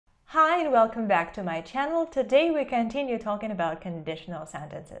and welcome back to my channel. Today we continue talking about conditional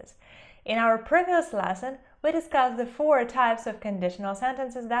sentences. In our previous lesson, we discussed the 4 types of conditional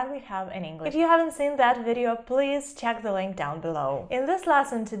sentences that we have in English. If you haven't seen that video, please check the link down below. In this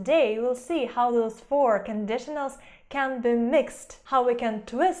lesson today, we'll see how those 4 conditionals can be mixed, how we can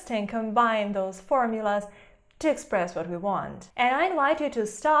twist and combine those formulas to express what we want. And I invite you to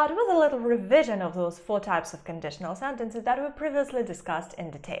start with a little revision of those 4 types of conditional sentences that we previously discussed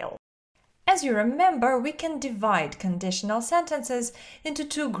in detail. As you remember, we can divide conditional sentences into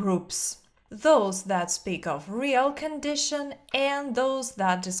 2 groups. Those that speak of real condition and those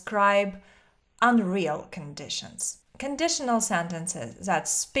that describe unreal conditions. Conditional sentences that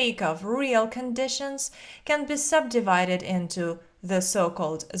speak of real conditions can be subdivided into the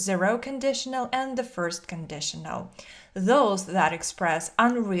so-called zero conditional and the first conditional. Those that express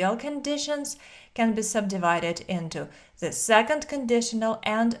unreal conditions can be subdivided into the second conditional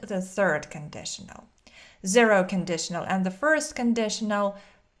and the third conditional. Zero conditional and the first conditional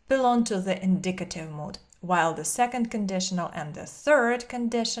belong to the indicative mood, while the second conditional and the third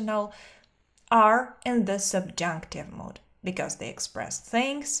conditional are in the subjunctive mood because they express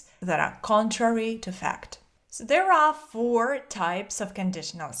things that are contrary to fact. So there are 4 types of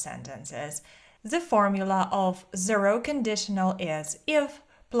conditional sentences. The formula of zero conditional is if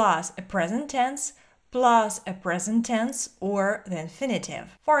plus a present tense plus a present tense or the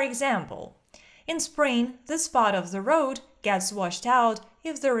infinitive. For example, in spring, the spot of the road gets washed out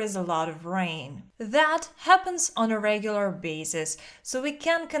if there is a lot of rain. That happens on a regular basis, so we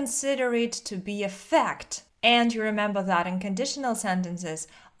can consider it to be a fact. And you remember that in conditional sentences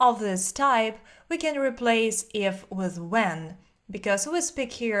of this type, we can replace if with when, because we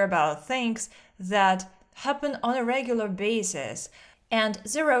speak here about things that happen on a regular basis, and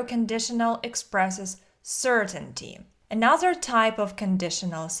zero conditional expresses certainty. Another type of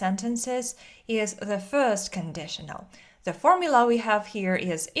conditional sentences is the first conditional. The formula we have here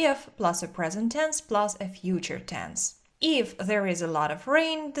is if plus a present tense plus a future tense. If there is a lot of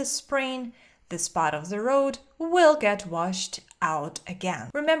rain this spring, the spot of the road will get washed out again.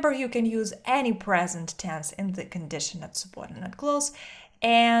 Remember, you can use any present tense in the conditionate subordinate clause,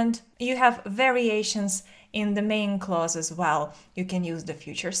 and you have variations in the main clause as well. You can use the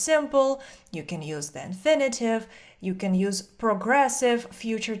future simple, you can use the infinitive, you can use progressive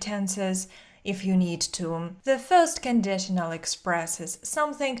future tenses if you need to. The first conditional expresses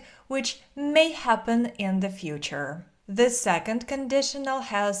something which may happen in the future. The second conditional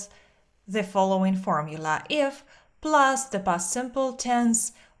has the following formula: if plus the past simple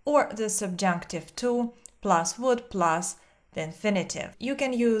tense or the subjunctive to plus would plus the infinitive. You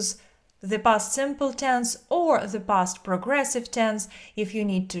can use the past simple tense or the past progressive tense if you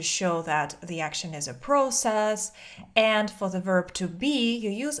need to show that the action is a process. And for the verb to be,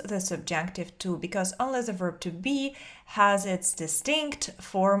 you use the subjunctive to because only the verb to be has its distinct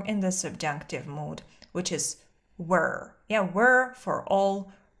form in the subjunctive mood, which is were. Yeah, were for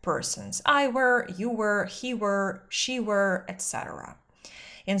all persons. I were, you were, he were, she were, etc.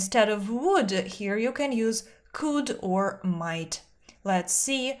 Instead of would, here you can use could or might. Let's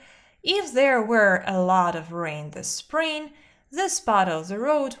see. If there were a lot of rain this spring, the spot of the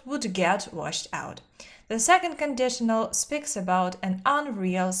road would get washed out. The second conditional speaks about an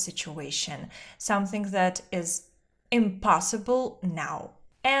unreal situation, something that is impossible now.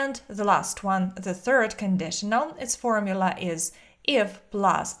 And the last one, the third conditional, its formula is if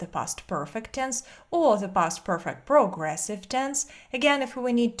plus the past perfect tense or the past perfect progressive tense, again if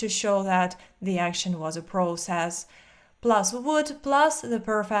we need to show that the action was a process, plus would plus the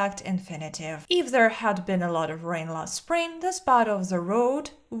perfect infinitive. If there had been a lot of rain last spring, the spot of the road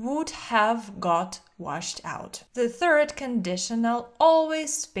would have got washed out. The third conditional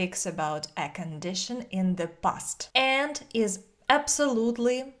always speaks about a condition in the past and is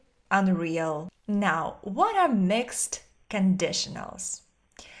absolutely unreal. Now, what are mixed conditionals?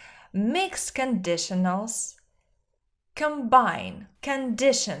 Mixed conditionals combine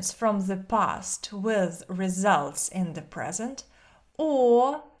conditions from the past with results in the present,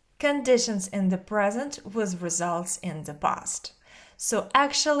 or conditions in the present with results in the past. So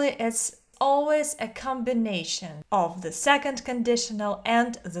actually it's always a combination of the second conditional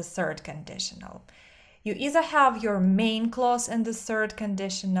and the third conditional. You either have your main clause in the third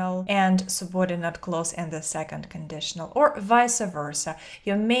conditional and subordinate clause in the second conditional, or vice versa.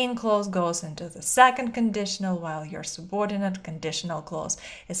 Your main clause goes into the second conditional while your subordinate conditional clause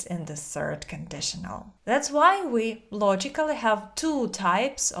is in the third conditional. That's why we logically have 2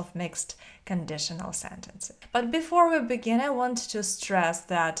 types of mixed conditional sentences. But before we begin, I want to stress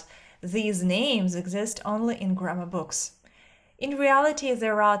that these names exist only in grammar books. In reality,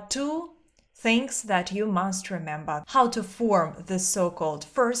 there are two things that you must remember: how to form the so-called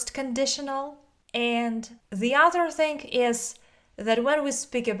first conditional, and the other thing is that when we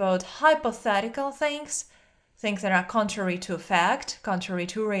speak about hypothetical things that are contrary to fact, contrary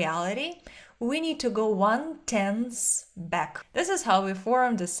to reality, we need to go 1 tenth back. This is how we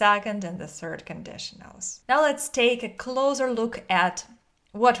form the second and the third conditionals. Now let's take a closer look at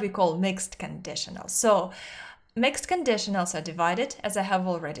what we call mixed conditionals. So mixed conditionals are divided, as I have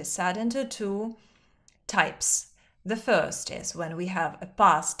already said, into two types. The first is when we have a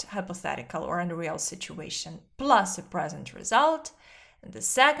past hypothetical or unreal situation plus a present result. And the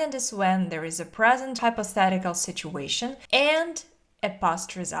second is when there is a present hypothetical situation and a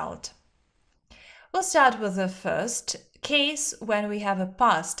past result. We'll start with the first case, when we have a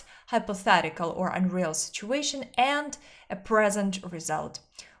past hypothetical or unreal situation and a present result.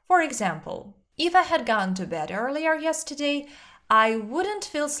 For example, if I had gone to bed earlier yesterday, I wouldn't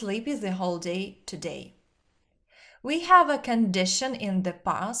feel sleepy the whole day today. We have a condition in the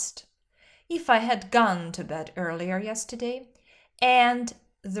past, if I had gone to bed earlier yesterday, and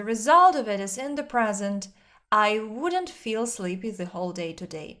the result of it is in the present, I wouldn't feel sleepy the whole day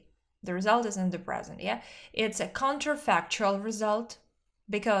today. The result is in the present, yeah? It's a counterfactual result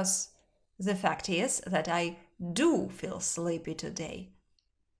because the fact is that I do feel sleepy today,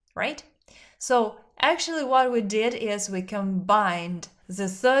 right? So actually what we did is we combined the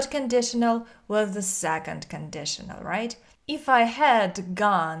third conditional with the second conditional, right? If I had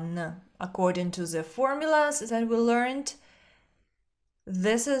gone according to the formulas that we learned,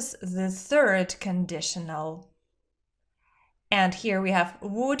 this is the third conditional. And here we have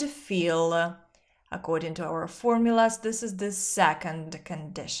would feel. According to our formulas, this is the second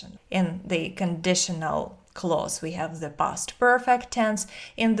condition. In the conditional clause, we have the past perfect tense.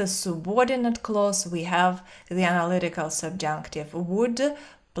 In the subordinate clause, we have the analytical subjunctive would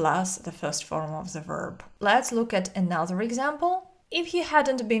plus the first form of the verb. Let's look at another example. If he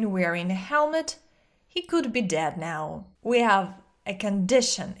hadn't been wearing a helmet, he could be dead now. We have a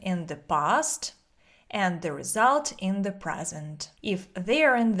condition in the past and the result in the present. If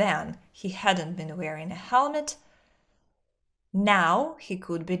there and then he hadn't been wearing a helmet, now he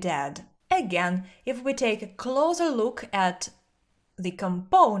could be dead. Again, if we take a closer look at the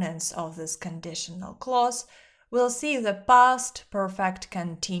components of this conditional clause, we'll see the past perfect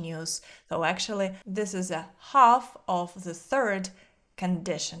continuous. So actually, this is a half of the third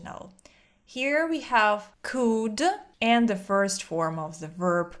conditional. Here we have could and the first form of the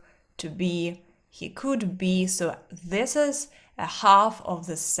verb to be. He could be, so this is a half of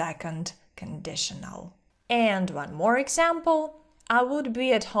the second conditional. And one more example. I would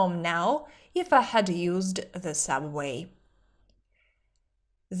be at home now if I had used the subway.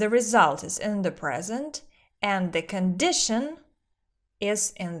 The result is in the present and the condition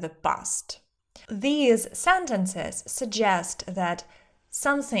is in the past. These sentences suggest that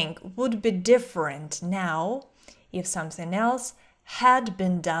something would be different now if something else had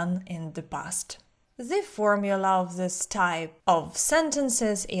been done in the past. The formula of this type of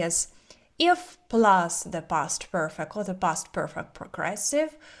sentences is if plus the past perfect or the past perfect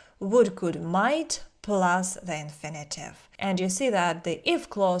progressive, would, could, might plus the infinitive. And you see that the if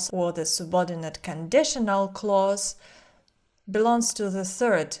clause or the subordinate conditional clause belongs to the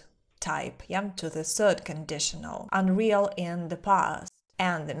third type, yeah, to the third conditional, unreal in the past.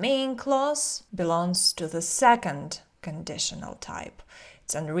 And the main clause belongs to the second conditional type.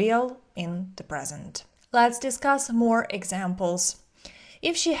 It's unreal in the present. Let's discuss more examples.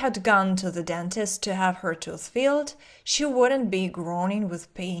 If she had gone to the dentist to have her tooth filled, she wouldn't be groaning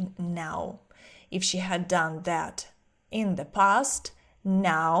with pain now. If she had done that in the past,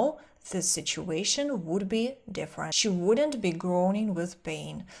 now the situation would be different. She wouldn't be groaning with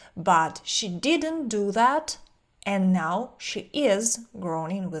pain, but she didn't do that, and now she is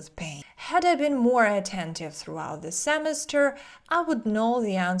groaning with pain. Had I been more attentive throughout the semester, I would know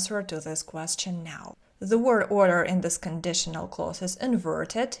the answer to this question now. The word order in this conditional clause is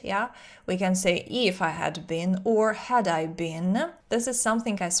inverted, yeah? We can say if I had been or had I been. This is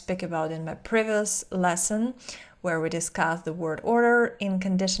something I speak about in my previous lesson, where we discussed the word order in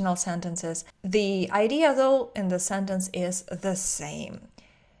conditional sentences. The idea, though, in the sentence is the same.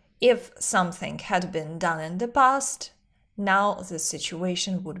 If something had been done in the past, now the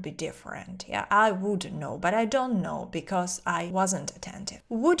situation would be different. Yeah, I would know, but I don't know because I wasn't attentive.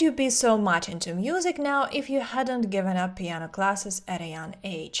 Would you be so much into music now if you hadn't given up piano classes at a young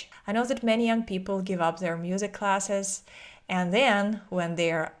age? I know that many young people give up their music classes, and then when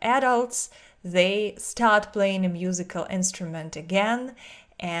they're adults, they start playing a musical instrument again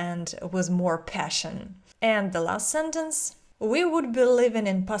and with more passion. And the last sentence, we would be living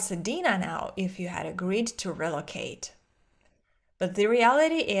in Pasadena now if you had agreed to relocate. But the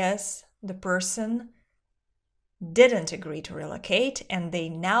reality is the person didn't agree to relocate and they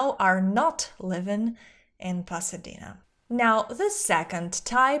now are not living in Pasadena. Now, the second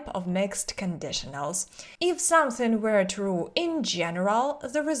type of mixed conditionals. If something were true in general,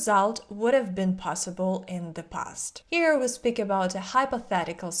 the result would have been possible in the past. Here we speak about a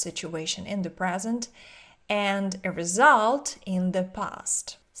hypothetical situation in the present and a result in the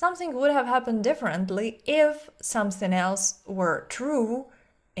past. Something would have happened differently if something else were true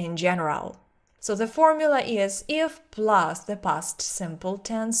in general. So the formula is if plus the past simple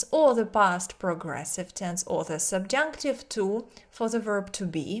tense or the past progressive tense or the subjunctive to for the verb to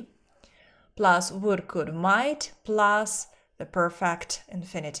be, plus would, could, might, plus the perfect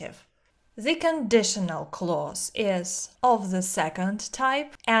infinitive. The conditional clause is of the second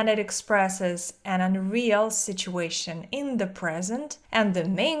type and it expresses an unreal situation in the present, and the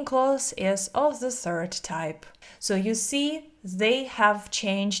main clause is of the third type. So you see, they have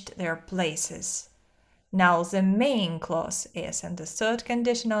changed their places. Now the main clause is in the third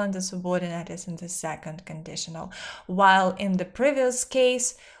conditional and the subordinate is in the second conditional, while in the previous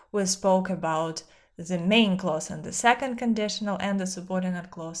case we spoke about the main clause in the second conditional and the subordinate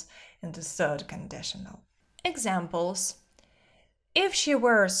clause in the third conditional. Examples. If she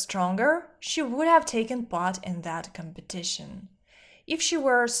were stronger, she would have taken part in that competition. If she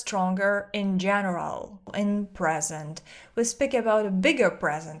were stronger in general, in present, we speak about a bigger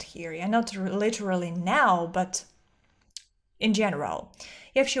present here, and not literally now, but in general.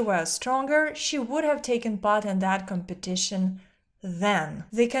 If she were stronger, she would have taken part in that competition then.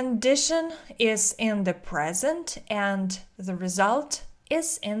 The condition is in the present and the result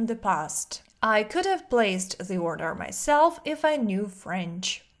is in the past. I could have placed the order myself if I knew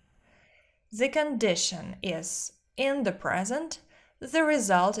French. The condition is in the present, the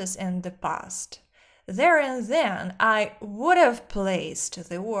result is in the past. There and then I would have placed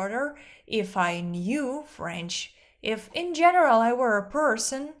the order if I knew French, if in general I were a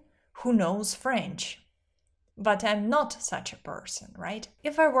person who knows French. But I'm not such a person, right?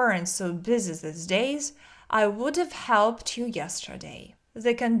 If I weren't so busy these days, I would have helped you yesterday.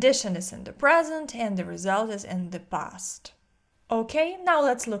 The condition is in the present and the result is in the past. Okay, now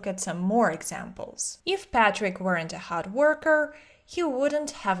let's look at some more examples. If Patrick weren't a hard worker, he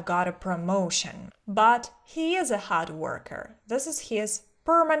wouldn't have got a promotion. But he is a hard worker. This is his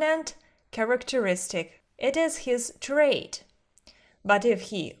permanent characteristic. It is his trait. But if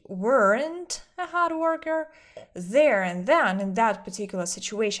he weren't a hard worker, there and then, in that particular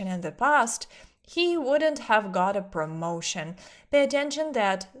situation in the past, he wouldn't have got a promotion. Pay attention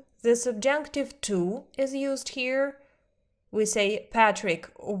that the subjunctive to is used here. We say Patrick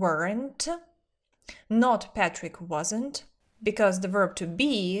weren't, not Patrick wasn't, because the verb to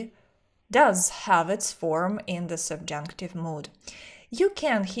be does have its form in the subjunctive mood. You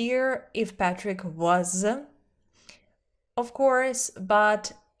can hear if Patrick was, of course,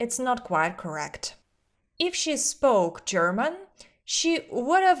 but it's not quite correct. If she spoke German, she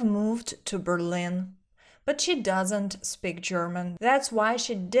would have moved to Berlin. But she doesn't speak German. That's why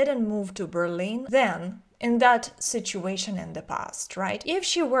she didn't move to Berlin then, in that situation in the past, right? If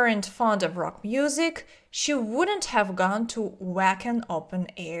she weren't fond of rock music, she wouldn't have gone to Wacken Open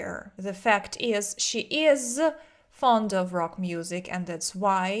Air. The fact is, she is fond of rock music, and that's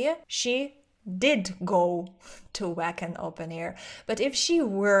why she did go to Wacken Open Air. But if she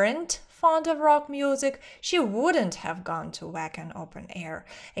weren't fond of rock music, she wouldn't have gone to Wacken Open Air.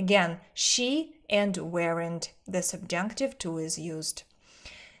 Again, she and weren't, the subjunctive to is used.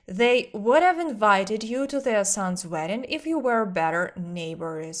 They would have invited you to their son's wedding if you were better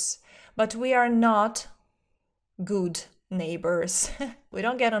neighbors. But we are not good neighbors. We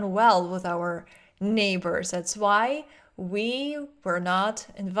don't get on well with our neighbors. That's why we were not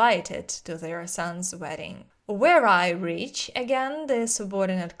invited to their son's wedding. Were I rich, again, the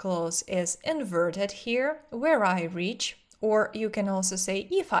subordinate clause is inverted here. Were I rich, or you can also say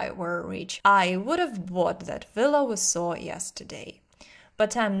if I were rich, I would have bought that villa we saw yesterday.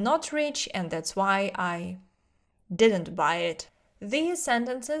 But I'm not rich, and that's why I didn't buy it. These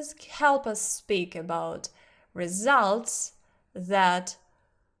sentences help us speak about results that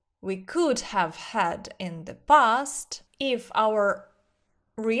we could have had in the past if our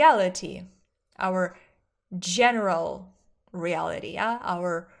reality, our general reality,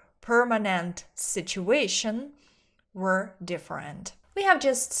 our permanent situation were different. We have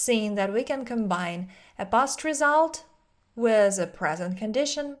just seen that we can combine a past result with a present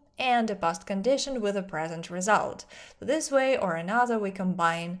condition and a past condition with a present result. So this way or another we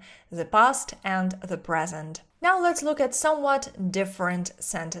combine the past and the present. Now let's look at somewhat different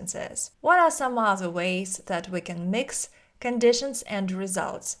sentences. What are some other ways that we can mix conditions and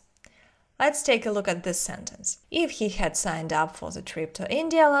results? Let's take a look at this sentence. If he had signed up for the trip to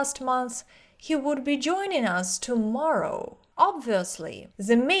India last month, he would be joining us tomorrow. Obviously,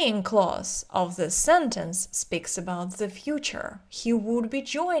 the main clause of this sentence speaks about the future. He would be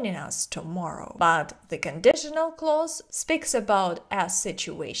joining us tomorrow. But the conditional clause speaks about a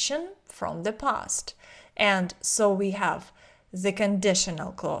situation from the past. And so we have the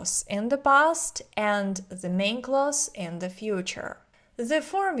conditional clause in the past and the main clause in the future. The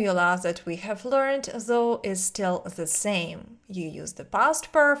formula that we have learned, though, is still the same. You use the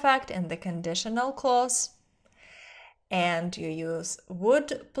past perfect in the conditional clause, and you use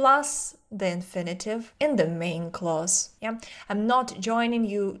would plus the infinitive in the main clause. Yeah? I'm not joining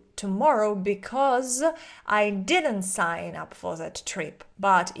you tomorrow because I didn't sign up for that trip.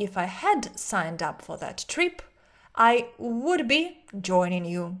 But if I had signed up for that trip, I would be joining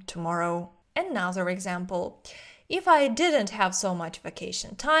you tomorrow. Another example. If I didn't have so much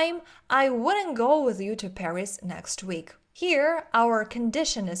vacation time, I wouldn't go with you to Paris next week. Here, our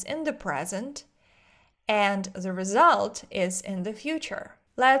condition is in the present, and the result is in the future.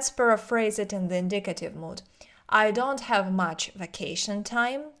 Let's paraphrase it in the indicative mood. I don't have much vacation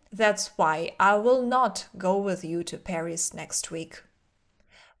time. That's why I will not go with you to Paris next week.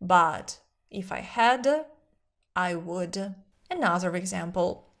 But if I had, I would. Another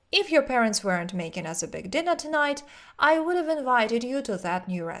example. If your parents weren't making us a big dinner tonight, I would have invited you to that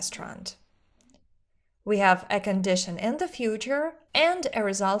new restaurant. We have a condition in the future and a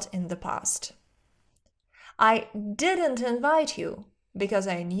result in the past. I didn't invite you because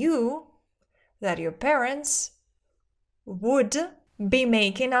I knew that your parents would be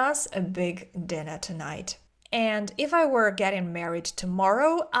making us a big dinner tonight. And if I were getting married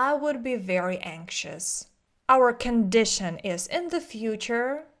tomorrow, I would be very anxious. Our condition is in the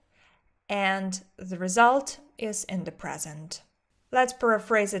future and the result is in the present. Let's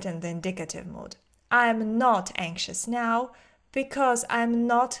paraphrase it in the indicative mood. I'm not anxious now because I'm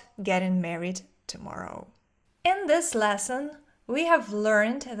not getting married tomorrow. In this lesson, we have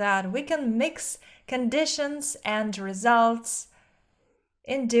learned that we can mix conditions and results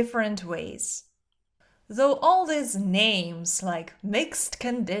in different ways. Though all these names like mixed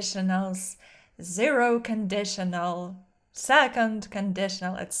conditionals, zero conditional, second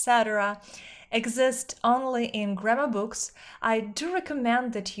conditional, etc. exist only in grammar books, I do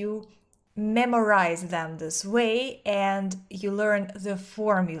recommend that you memorize them this way and you learn the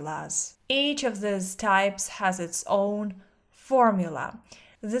formulas. Each of these types has its own formula.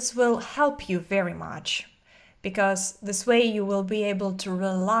 This will help you very much because this way you will be able to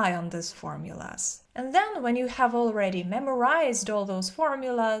rely on these formulas. And then when you have already memorized all those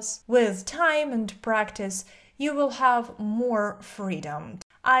formulas, with time and practice, you will have more freedom.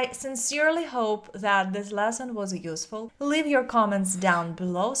 I sincerely hope that this lesson was useful. Leave your comments down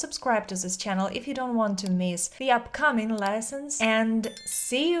below, subscribe to this channel if you don't want to miss the upcoming lessons, and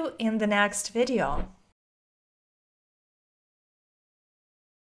see you in the next video.